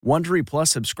Wondery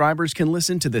Plus subscribers can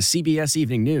listen to the CBS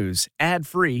Evening News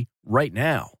ad-free right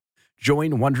now.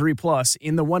 Join Wondery Plus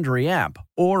in the Wondery app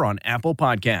or on Apple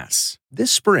Podcasts.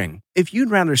 This spring, if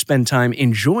you'd rather spend time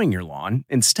enjoying your lawn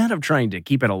instead of trying to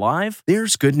keep it alive,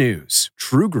 there's good news.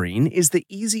 True Green is the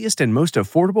easiest and most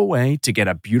affordable way to get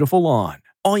a beautiful lawn.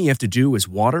 All you have to do is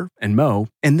water and mow,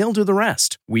 and they'll do the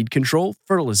rest. Weed control,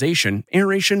 fertilization,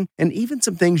 aeration, and even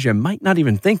some things you might not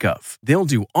even think of. They'll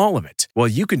do all of it, while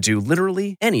you can do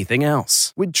literally anything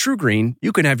else. With True Green,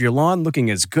 you can have your lawn looking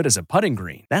as good as a putting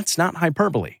green. That's not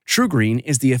hyperbole. True Green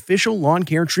is the official lawn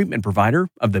care treatment provider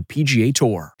of the PGA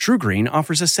Tour. True Green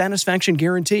offers a satisfaction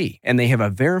guarantee, and they have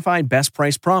a verified best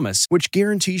price promise, which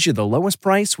guarantees you the lowest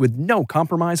price with no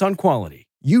compromise on quality.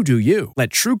 You do you. Let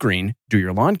True Green do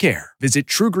your lawn care. Visit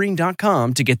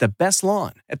TrueGreen.com to get the best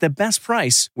lawn at the best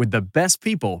price with the best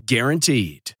people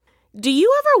guaranteed. Do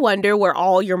you ever wonder where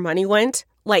all your money went?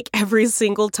 Like every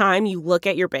single time you look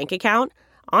at your bank account?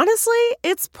 Honestly,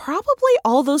 it's probably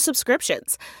all those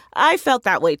subscriptions. I felt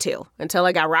that way too, until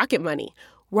I got Rocket Money.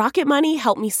 Rocket Money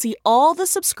helped me see all the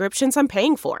subscriptions I'm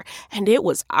paying for, and it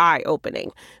was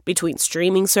eye-opening. Between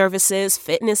streaming services,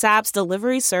 fitness apps,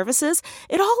 delivery services,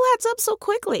 it all adds up so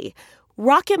quickly.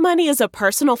 Rocket Money is a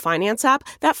personal finance app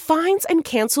that finds and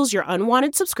cancels your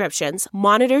unwanted subscriptions,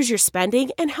 monitors your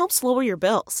spending, and helps lower your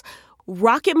bills.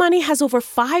 Rocket Money has over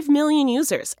 5 million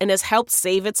users and has helped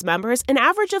save its members an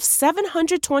average of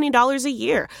 $720 a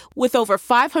year, with over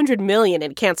 500 million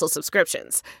in canceled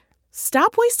subscriptions.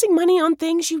 Stop wasting money on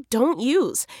things you don't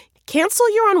use. Cancel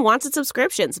your unwanted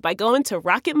subscriptions by going to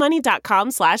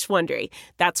rocketmoney.com/Wondery.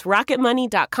 That's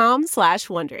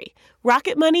rocketmoney.com/Wondery.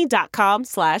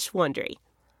 rocketmoney.com/Wondery.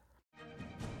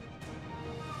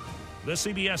 The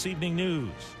CBS Evening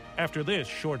News after this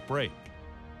short break.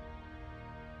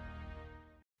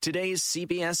 Today's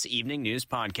CBS Evening News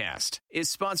podcast is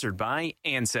sponsored by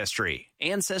Ancestry.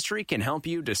 Ancestry can help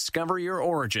you discover your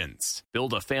origins,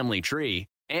 build a family tree,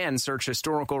 and search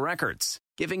historical records,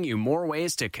 giving you more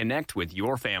ways to connect with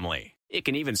your family. It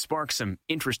can even spark some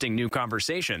interesting new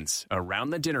conversations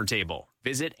around the dinner table.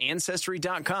 Visit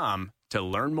Ancestry.com to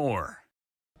learn more.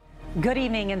 Good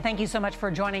evening, and thank you so much for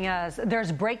joining us.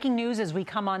 There's breaking news as we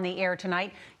come on the air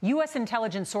tonight. U.S.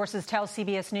 intelligence sources tell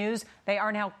CBS News they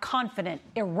are now confident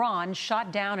Iran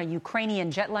shot down a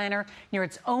Ukrainian jetliner near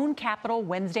its own capital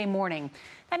Wednesday morning.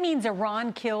 That means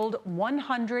Iran killed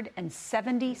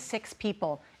 176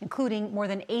 people, including more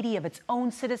than 80 of its own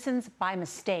citizens by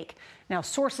mistake. Now,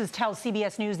 sources tell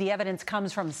CBS News the evidence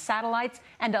comes from satellites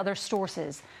and other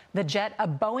sources. The jet, a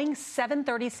Boeing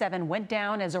 737, went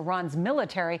down as Iran's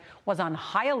military was on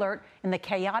high alert in the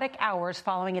chaotic hours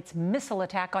following its missile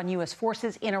attack on U.S.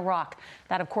 forces in Iraq.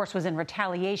 That, of course, was in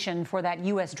retaliation for that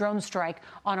U.S. drone strike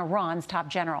on Iran's top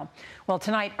general. Well,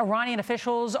 tonight, Iranian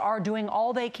officials are doing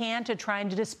all they can to try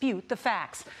and dispute the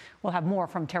facts. We'll have more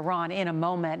from Tehran in a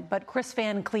moment, but Chris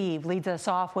Van Cleve leads us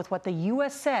off with what the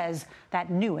U.S. says that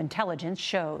new intelligence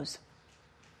shows.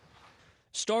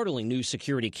 Startling new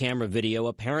security camera video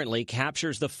apparently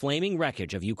captures the flaming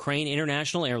wreckage of Ukraine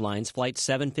International Airlines Flight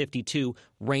 752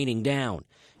 raining down.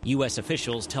 U.S.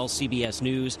 officials tell CBS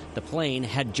News the plane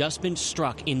had just been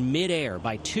struck in midair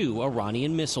by 2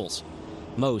 Iranian missiles.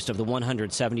 Most of the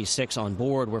 176 on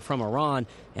board were from Iran,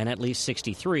 and at least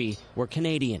 63 were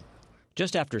Canadian.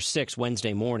 Just after 6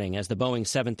 Wednesday morning, as the Boeing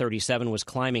 737 was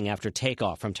climbing after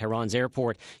takeoff from Tehran's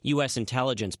airport, U.S.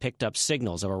 intelligence picked up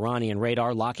signals of Iranian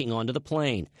radar locking onto the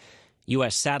plane.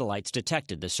 U.S. satellites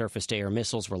detected the surface-to-air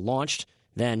missiles were launched.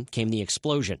 Then came the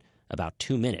explosion about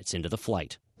 2 minutes into the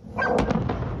flight.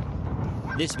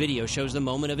 This video shows the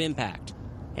moment of impact.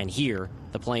 And here,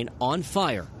 the plane on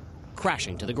fire,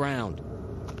 crashing to the ground.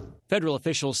 Federal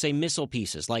officials say missile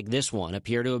pieces like this one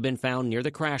appear to have been found near the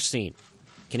crash scene.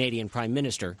 Canadian Prime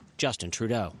Minister Justin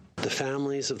Trudeau. The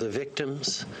families of the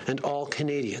victims and all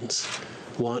Canadians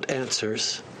want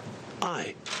answers.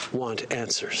 I want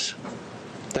answers.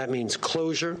 That means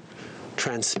closure,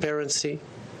 transparency,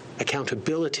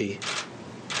 accountability,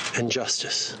 and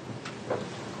justice.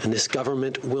 And this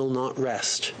government will not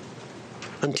rest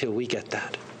until we get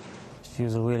that. She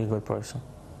was a really good person.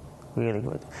 Really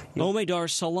good. Omedar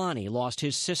Salani lost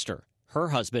his sister, her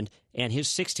husband, and his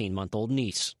 16-month-old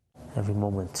niece. Every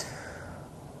moment.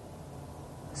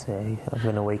 Say, I'm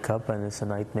going to wake up and it's a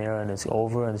nightmare and it's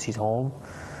over and she's home.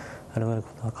 And I'm going to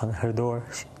knock on her door.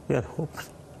 She's open.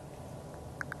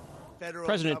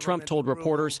 President Trump told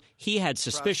reporters he had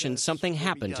suspicions something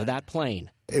happened to that plane.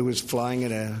 It was flying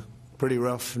in a pretty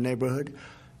rough neighborhood,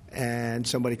 and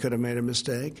somebody could have made a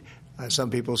mistake.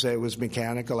 Some people say it was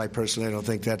mechanical. I personally don't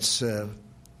think that's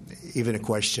even a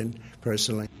question,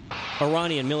 personally.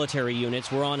 Iranian military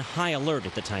units were on high alert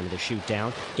at the time of the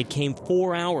shootdown. It came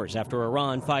 4 hours after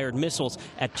Iran fired missiles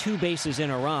at 2 bases in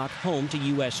Iraq, home to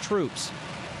U.S. troops.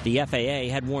 The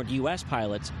FAA had warned U.S.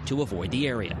 pilots to avoid the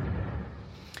area.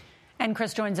 And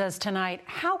Chris joins us tonight.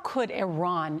 How could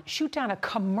Iran shoot down a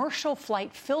commercial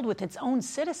flight filled with its own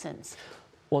citizens?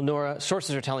 Well, Norah,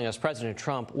 sources are telling us President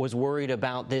Trump was worried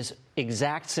about this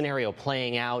exact scenario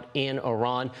playing out in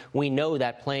Iran. We know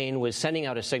that plane was sending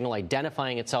out a signal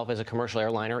identifying itself as a commercial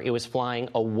airliner. It was flying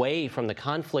away from the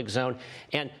conflict zone.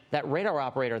 And that radar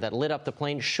operator that lit up the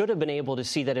plane should have been able to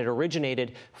see that it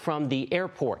originated from the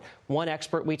airport. One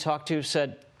expert we talked to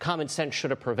said common sense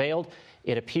should have prevailed.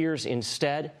 It appears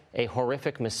instead a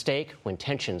horrific mistake when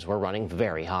tensions were running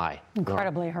very high.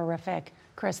 Incredibly horrific.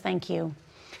 Chris, thank you.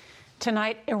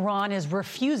 Tonight, Iran is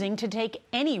refusing to take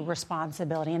any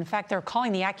responsibility. In fact, they're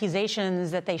calling the accusations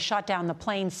that they shot down the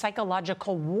plane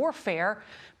psychological warfare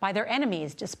by their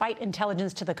enemies, despite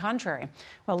intelligence to the contrary.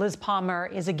 Well, Liz Palmer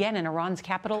is again in Iran's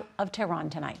capital of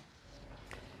Tehran tonight.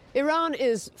 Iran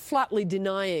is flatly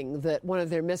denying that one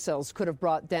of their missiles could have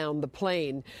brought down the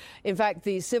plane. In fact,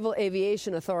 the Civil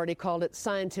Aviation Authority called it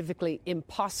scientifically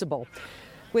impossible.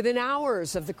 Within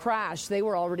hours of the crash, they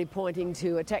were already pointing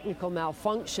to a technical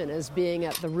malfunction as being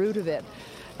at the root of it.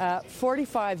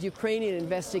 45 Ukrainian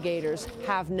investigators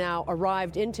have now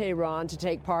arrived in Tehran to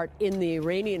take part in the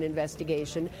Iranian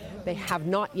investigation. They have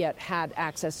not yet had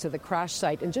access to the crash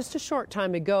site. And just a short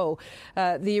time ago,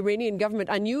 the Iranian government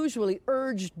unusually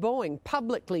urged Boeing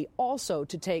publicly also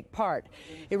to take part.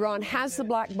 Iran has the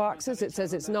black boxes. It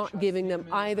says it's not giving them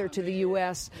either to the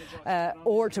U.S.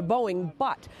 Or to Boeing,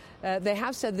 but they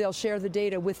have said they'll share the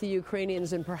data with the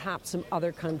Ukrainians and perhaps some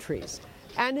other countries.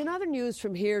 And in other news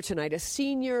from here tonight, a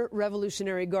senior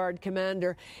Revolutionary Guard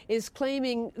commander is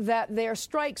claiming that their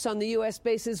strikes on the U.S.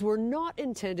 bases were not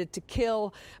intended to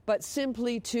kill, but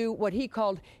simply to, what he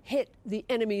called, hit the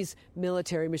enemy's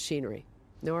military machinery.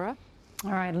 Norah?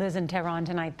 All right, Liz in Tehran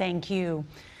tonight. Thank you.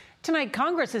 Tonight,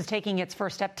 Congress is taking its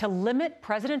first step to limit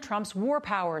President Trump's war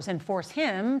powers and force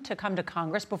him to come to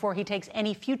Congress before he takes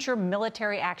any future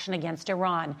military action against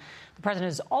Iran. The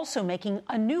president is also making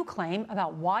a new claim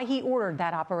about why he ordered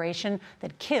that operation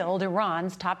that killed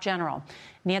Iran's top general.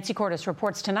 Nancy Cordes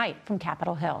reports tonight from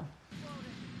Capitol Hill.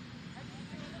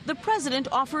 The president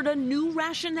offered a new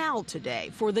rationale today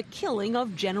for the killing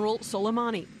of General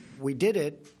Soleimani. We did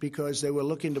it because they were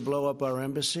looking to blow up our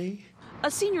embassy. A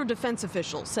senior defense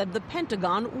official said the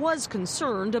Pentagon was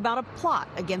concerned about a plot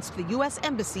against the U.S.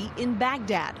 embassy in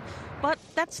Baghdad. But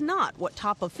that's not what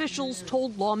top officials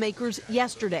told lawmakers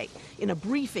yesterday in a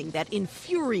briefing that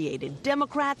infuriated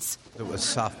Democrats. It was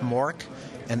sophomoric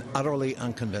and utterly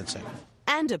unconvincing.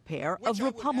 And a pair of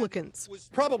Republicans. It was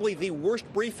probably the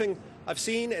worst briefing I've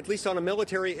seen, at least on a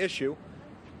military issue,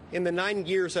 in the 9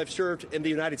 years I've served in the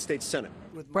United States Senate.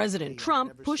 President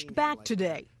Trump pushed back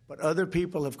today. But other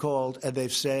people have called and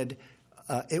they've said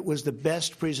it was the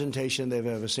best presentation they've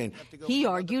ever seen. He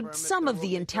argued some of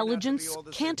the intelligence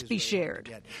can't be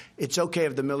shared. It's okay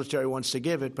if the military wants to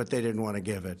give it, but they didn't want to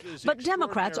give it. But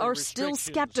Democrats are still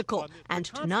skeptical. And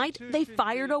tonight they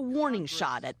fired a warning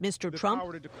shot at Mr.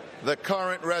 Trump. The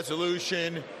current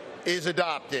resolution is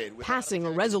adopted. Passing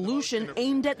a resolution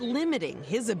aimed at limiting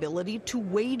his ability to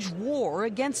wage war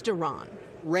against Iran.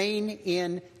 Rein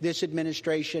in this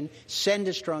administration, send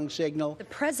a strong signal. The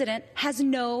president has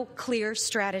no clear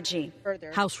strategy.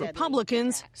 House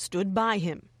Republicans stood by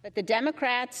him. But the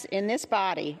Democrats in this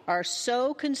body are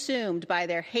so consumed by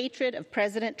their hatred of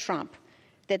President Trump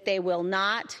that they will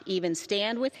not even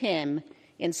stand with him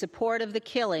in support of the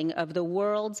killing of the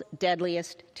world's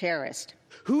deadliest terrorist.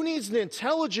 Who needs an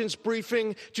intelligence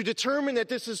briefing to determine that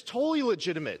this is totally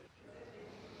legitimate?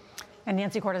 And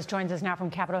Nancy Cordes joins us now from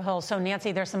Capitol Hill. So,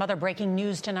 Nancy, there's some other breaking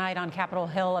news tonight on Capitol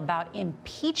Hill about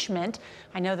impeachment.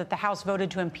 I know that the House voted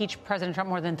to impeach President Trump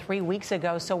more than 3 weeks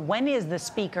ago. So when is the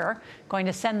Speaker going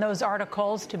to send those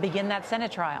articles to begin that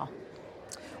Senate trial?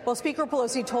 Well, Speaker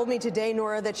Pelosi told me today,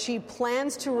 Norah, that she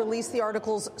plans to release the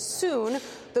articles soon,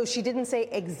 though she didn't say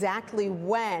exactly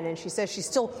when. And she says she's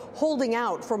still holding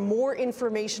out for more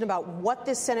information about what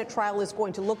this Senate trial is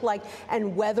going to look like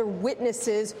and whether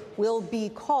witnesses will be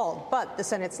called. But the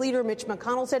Senate's leader, Mitch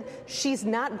McConnell, said she's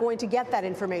not going to get that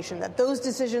information, that those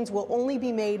decisions will only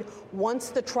be made once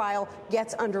the trial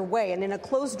gets underway. And in a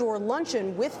closed-door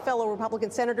luncheon with fellow Republican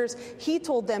senators, he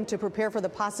told them to prepare for the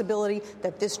possibility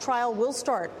that this trial will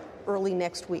start early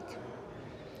next week.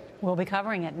 We'll be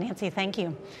covering it. Nancy, thank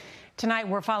you. Tonight,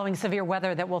 we're following severe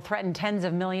weather that will threaten tens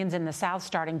of millions in the south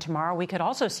starting tomorrow. We could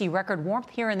also see record warmth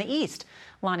here in the east.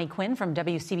 Lonnie Quinn from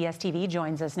WCBS TV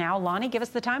joins us now. Lonnie, give us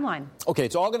the timeline. Okay,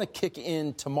 it's all going to kick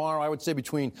in tomorrow, I would say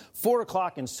between 4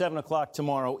 o'clock and 7 o'clock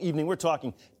tomorrow evening. We're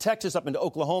talking Texas up into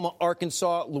Oklahoma,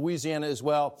 Arkansas, Louisiana as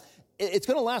well. It's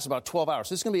going to last about 12 hours.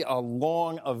 This is going to be a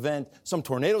long event. Some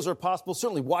tornadoes are possible,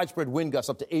 certainly widespread wind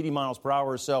gusts up to 80 miles per hour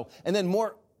or so, and then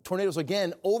more tornadoes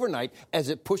again overnight as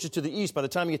it pushes to the east. By the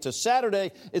time you get to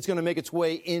Saturday, it's going to make its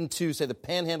way into, say, the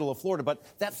panhandle of Florida. But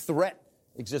that threat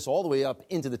exists all the way up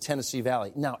into the Tennessee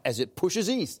Valley. Now, as it pushes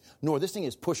east, Norah, this thing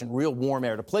is pushing real warm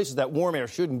air to places that warm air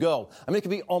shouldn't go. I mean, it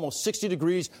could be almost 60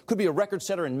 degrees. Could be a record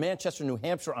setter in Manchester, New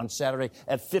Hampshire on Saturday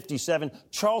at 57.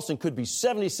 Charleston could be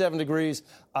 77 degrees.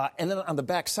 And then on the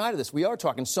back side of this, we are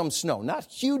talking some snow. Not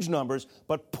huge numbers,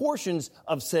 but portions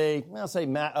of, say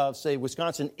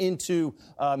Wisconsin into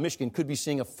Michigan could be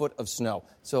seeing a foot of snow.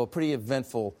 So a pretty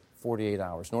eventful 48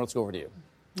 hours. Norah, let's go over to you.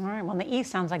 All right. Well, in the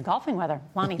east sounds like golfing weather.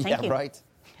 Lonnie, thank you. Yeah, right.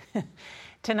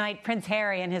 Tonight, Prince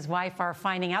Harry and his wife are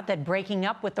finding out that breaking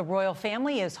up with the royal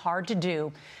family is hard to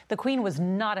do. The Queen was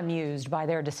not amused by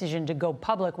their decision to go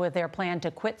public with their plan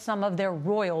to quit some of their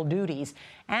royal duties,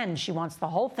 and she wants the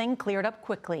whole thing cleared up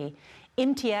quickly.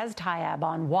 Imtiaz Tayeb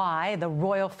on why the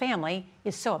royal family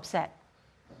is so upset.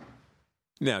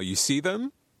 Now you see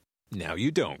them, now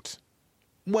you don't.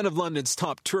 One of London's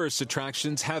top tourist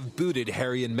attractions have booted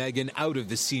Harry and Meghan out of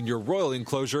the senior royal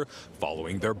enclosure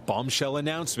following their bombshell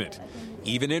announcement.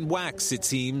 Even in wax, it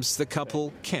seems the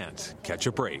couple can't catch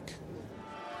a break.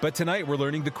 But tonight we're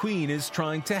learning the Queen is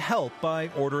trying to help by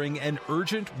ordering an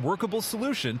urgent, workable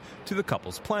solution to the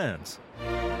couple's plans.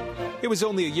 It was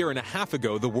only a year and a half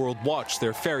ago the world watched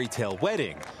their fairy tale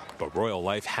wedding, but royal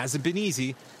life hasn't been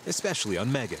easy, especially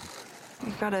on Meghan.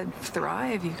 You've got to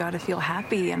thrive, you've got to feel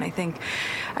happy, and I think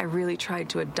I really tried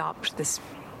to adopt this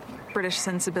British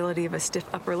sensibility of a stiff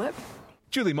upper lip.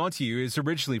 Julie Montague is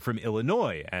originally from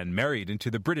Illinois and married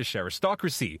into the British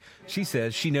aristocracy. She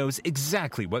says she knows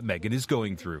exactly what Meghan is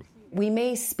going through. We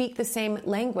may speak the same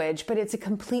language, but it's a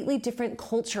completely different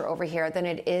culture over here than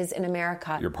it is in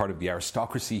America. You're part of the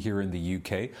aristocracy here in the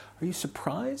UK. Are you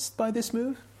surprised by this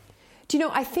move? Do you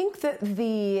know, I think that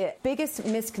the biggest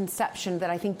misconception that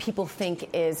I think people think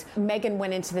is Meghan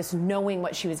went into this knowing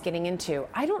what she was getting into.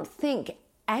 I don't think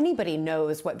anybody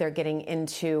knows what they're getting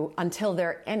into until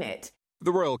they're in it.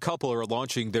 The royal couple are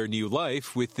launching their new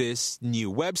life with this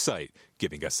new website,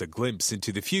 giving us a glimpse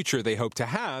into the future they hope to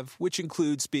have, which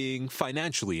includes being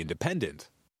financially independent.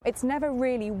 It's never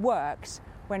really worked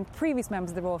when previous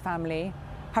members of the royal family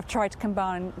have tried to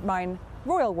combine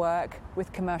royal work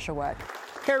with commercial work.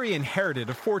 Harry inherited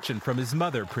a fortune from his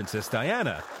mother, Princess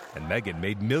Diana, and Meghan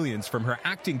made millions from her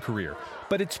acting career.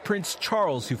 But it's Prince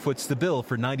Charles who foots the bill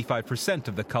for 95%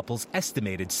 of the couple's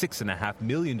estimated $6.5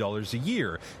 million a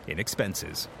year in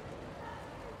expenses.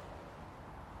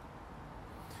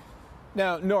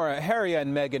 Now, Norah, Harry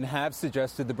and Meghan have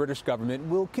suggested the British government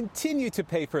will continue to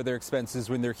pay for their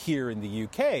expenses when they're here in the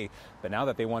UK. But now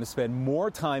that they want to spend more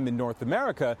time in North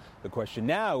America, the question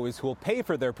now is who will pay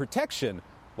for their protection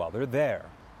while they're there.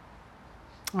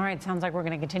 All right, sounds like we're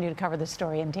going to continue to cover this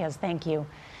story. Imtiaz, thank you.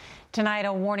 Tonight,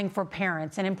 a warning for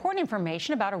parents and important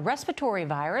information about a respiratory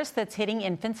virus that's hitting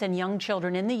infants and young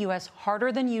children in the U.S.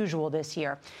 harder than usual this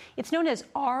year. It's known as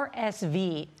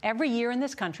RSV. Every year in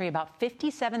this country, about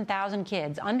 57,000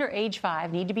 kids under age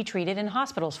 5 need to be treated in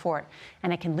hospitals for it,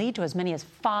 and it can lead to as many as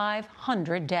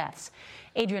 500 deaths.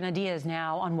 Adriana Diaz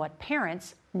now on what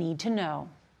parents need to know.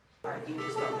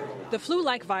 The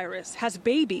flu-like virus has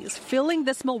babies filling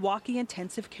this Milwaukee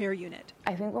intensive care unit.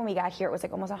 I think when we got here, it was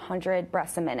like almost 100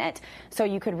 breaths a minute. So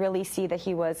you could really see that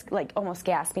he was like almost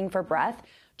gasping for breath.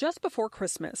 Just before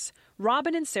Christmas,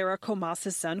 Robin and Sarah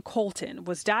Comas' son Colton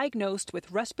was diagnosed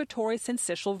with respiratory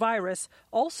syncytial virus,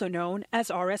 also known as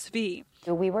RSV.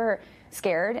 We were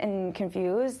scared and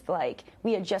confused, like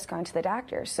we had just gone to the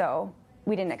doctor, so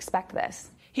we didn't expect this.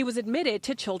 He was admitted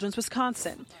to Children's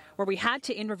Wisconsin, where we had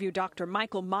to interview Dr.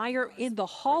 Michael Meyer in the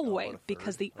hallway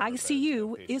because the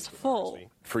ICU is full.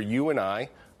 For you and I,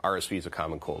 RSV is a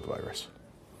common cold virus.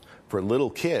 For little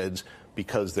kids,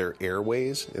 because their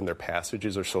airways and their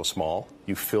passages are so small,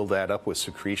 you fill that up with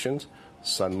secretions,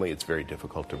 suddenly it's very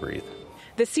difficult to breathe.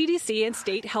 The CDC and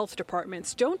state health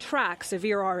departments don't track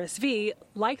severe RSV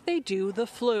like they do the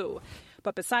flu.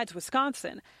 But besides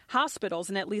Wisconsin, hospitals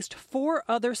in at least 4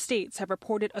 other states have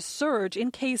reported a surge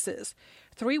in cases.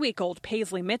 3-week-old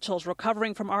Paisley Mitchell's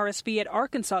recovering from RSV at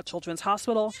Arkansas Children's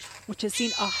Hospital, which has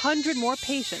seen 100 more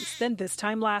patients than this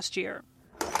time last year.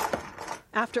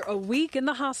 After a week in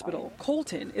the hospital,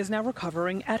 Colton is now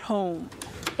recovering at home.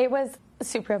 It was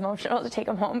super emotional to take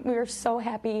him home. We were so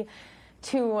happy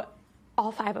to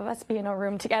all 5 of us be in a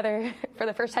room together for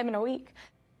the first time in a week.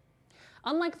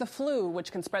 Unlike the flu,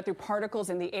 which can spread through particles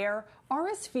in the air,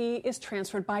 RSV is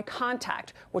transferred by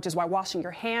contact, which is why washing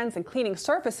your hands and cleaning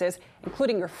surfaces,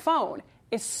 including your phone,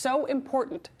 is so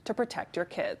important to protect your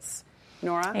kids.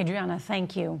 Norah? Adriana,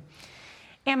 thank you.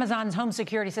 Amazon's home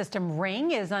security system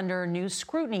Ring is under new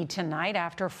scrutiny tonight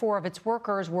after 4 of its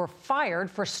workers were fired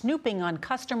for snooping on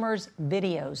customers'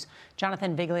 videos.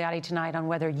 Jonathan Vigliotti tonight on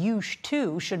whether you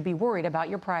too should be worried about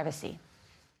your privacy.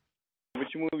 Which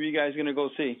movie are you guys going to go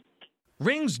see?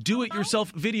 Ring's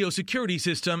do-it-yourself video security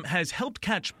system has helped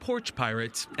catch porch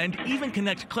pirates and even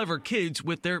connect clever kids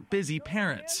with their busy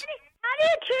parents. How do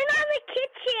you turn on the kid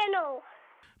channel?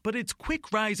 But its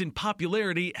quick rise in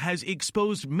popularity has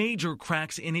exposed major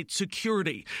cracks in its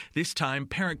security. This time,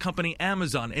 parent company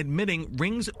Amazon admitting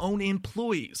Ring's own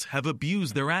employees have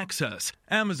abused their access.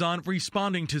 Amazon,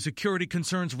 responding to security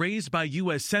concerns raised by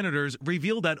U.S. senators,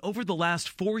 revealed that over the last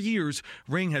 4 years,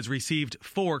 Ring has received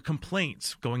 4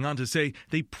 complaints, going on to say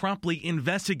they promptly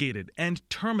investigated and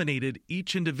terminated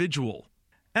each individual.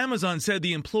 Amazon said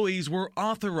the employees were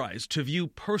authorized to view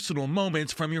personal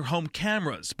moments from your home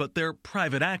cameras, but their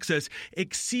private access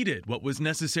exceeded what was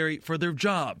necessary for their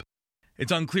job. It's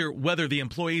unclear whether the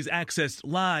employees accessed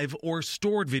live or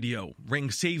stored video. Ring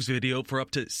saves video for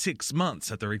up to 6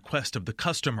 months at the request of the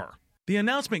customer. The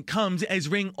announcement comes as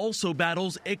Ring also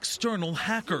battles external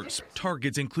hackers.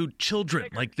 Targets include children,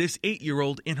 like this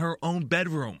 8-year-old in her own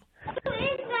bedroom.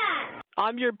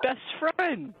 I'm your best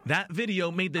friend. That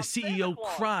video made the CEO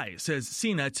cry, says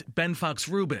CNET's Ben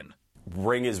Fox-Rubin.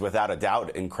 Ring is without a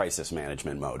doubt in crisis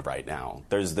management mode right now.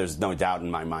 There's no doubt in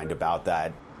my mind about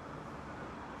that.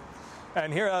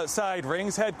 And here outside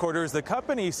Ring's headquarters, the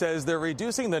company says they're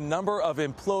reducing the number of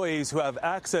employees who have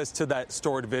access to that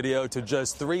stored video to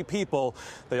just 3 people.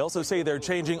 They also say they're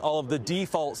changing all of the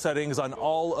default settings on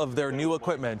all of their new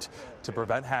equipment to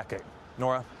prevent hacking.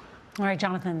 Norah? All right,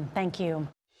 Jonathan, thank you.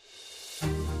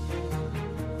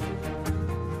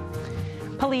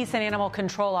 Police and animal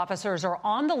control officers are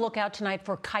on the lookout tonight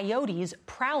for coyotes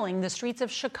prowling the streets of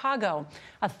Chicago.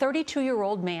 A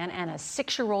 32-year-old man and a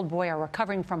 6-year-old boy are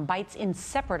recovering from bites in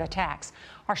separate attacks.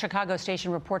 Our Chicago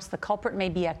station reports the culprit may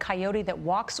be a coyote that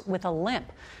walks with a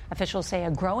limp. Officials say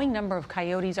a growing number of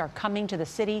coyotes are coming to the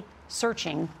city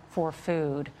searching for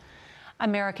food.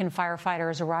 American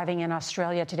firefighters arriving in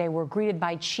Australia today were greeted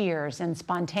by cheers and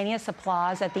spontaneous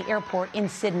applause at the airport in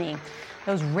Sydney.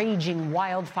 Those raging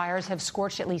wildfires have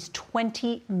scorched at least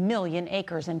 20 million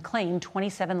acres and claimed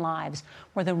 27 lives.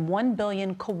 More than 1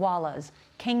 billion koalas,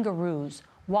 kangaroos,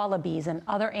 wallabies, and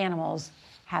other animals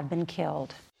have been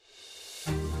killed.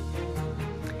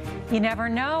 You never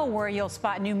know where you'll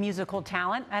spot new musical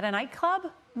talent, at a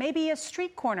nightclub, maybe a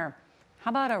street corner.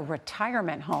 How about a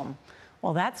retirement home?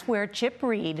 Well, that's where Chip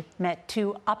Reed met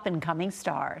 2 up-and-coming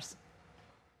stars.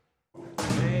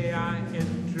 May I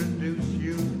introduce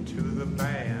you to the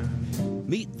band?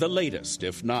 Meet the latest,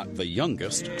 if not the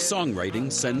youngest,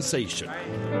 songwriting sensation.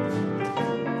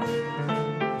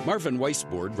 Marvin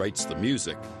Weisbord writes the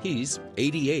music. He's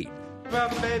 88. Well,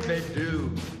 baby,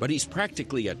 do. But he's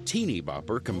practically a teeny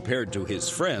bopper compared to his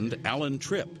friend Alan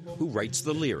Tripp, who writes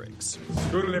the lyrics.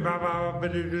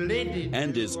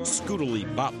 And is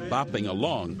scootily bop-bopping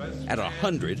along at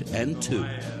 102.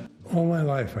 All my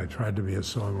life I tried to be a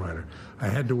songwriter. I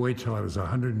had to wait till I was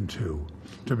 102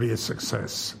 to be a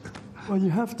success. Well, you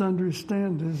have to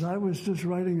understand is I was just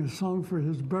writing a song for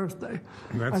his birthday.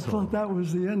 I thought that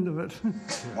was the end of it.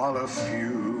 While a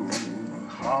few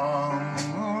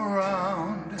hung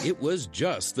around. It was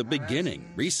just the beginning.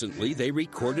 Recently, they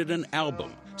recorded an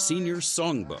album, Senior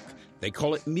Songbook. They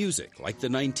call it music like the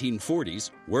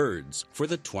 1940s, words for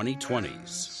the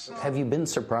 2020s. Have you been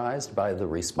surprised by the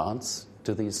response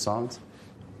to these songs?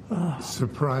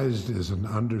 Surprised is an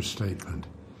understatement.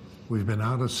 We've been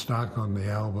out of stock on the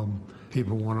album.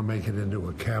 People want to make it into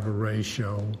a cabaret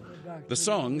show. The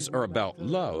songs are about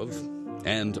love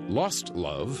and lost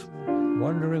love.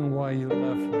 Wondering why you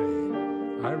left me.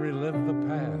 I relive the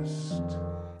past.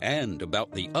 And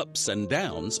about the ups and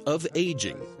downs of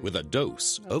aging with a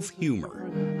dose of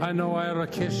humor. I know I ought to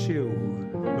kiss you,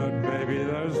 but maybe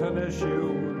there's an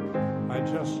issue. I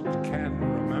just can't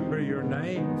remember your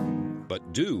name.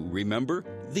 But do remember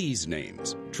these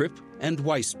names, Tripp and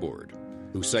Weisbord,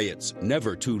 who say it's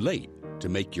never too late to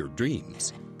make your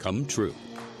dreams come true.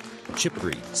 Chip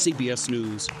Reed, CBS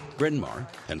News, Bryn Mawr,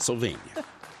 Pennsylvania.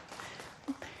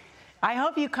 I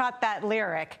hope you caught that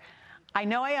lyric. I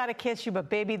know I ought to kiss you, but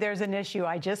baby, there's an issue.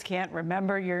 I just can't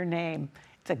remember your name.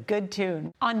 It's a good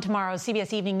tune. On tomorrow's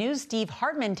CBS Evening News, Steve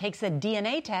Hartman takes a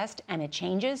DNA test and it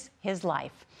changes his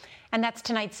life. And that's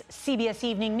tonight's CBS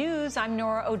Evening News. I'm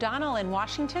Norah O'Donnell in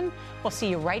Washington. We'll see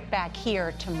you right back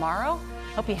here tomorrow.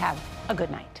 Hope you have a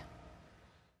good night.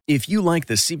 If you like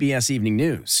the CBS Evening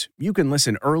News, you can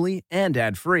listen early and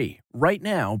ad-free right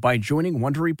now by joining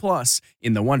Wondery Plus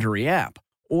in the Wondery app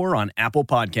or on Apple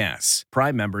Podcasts.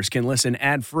 Prime members can listen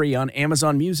ad-free on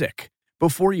Amazon Music.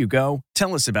 Before you go,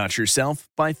 tell us about yourself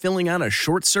by filling out a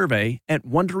short survey at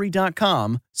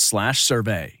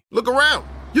Wondery.com/survey. Look around.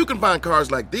 You can find cars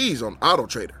like these on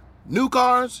AutoTrader. New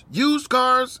cars, used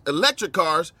cars, electric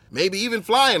cars, maybe even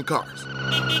flying cars.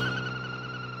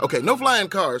 Okay, no flying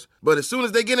cars, but as soon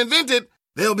as they get invented,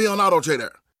 they'll be on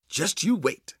AutoTrader. Just you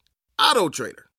wait. AutoTrader.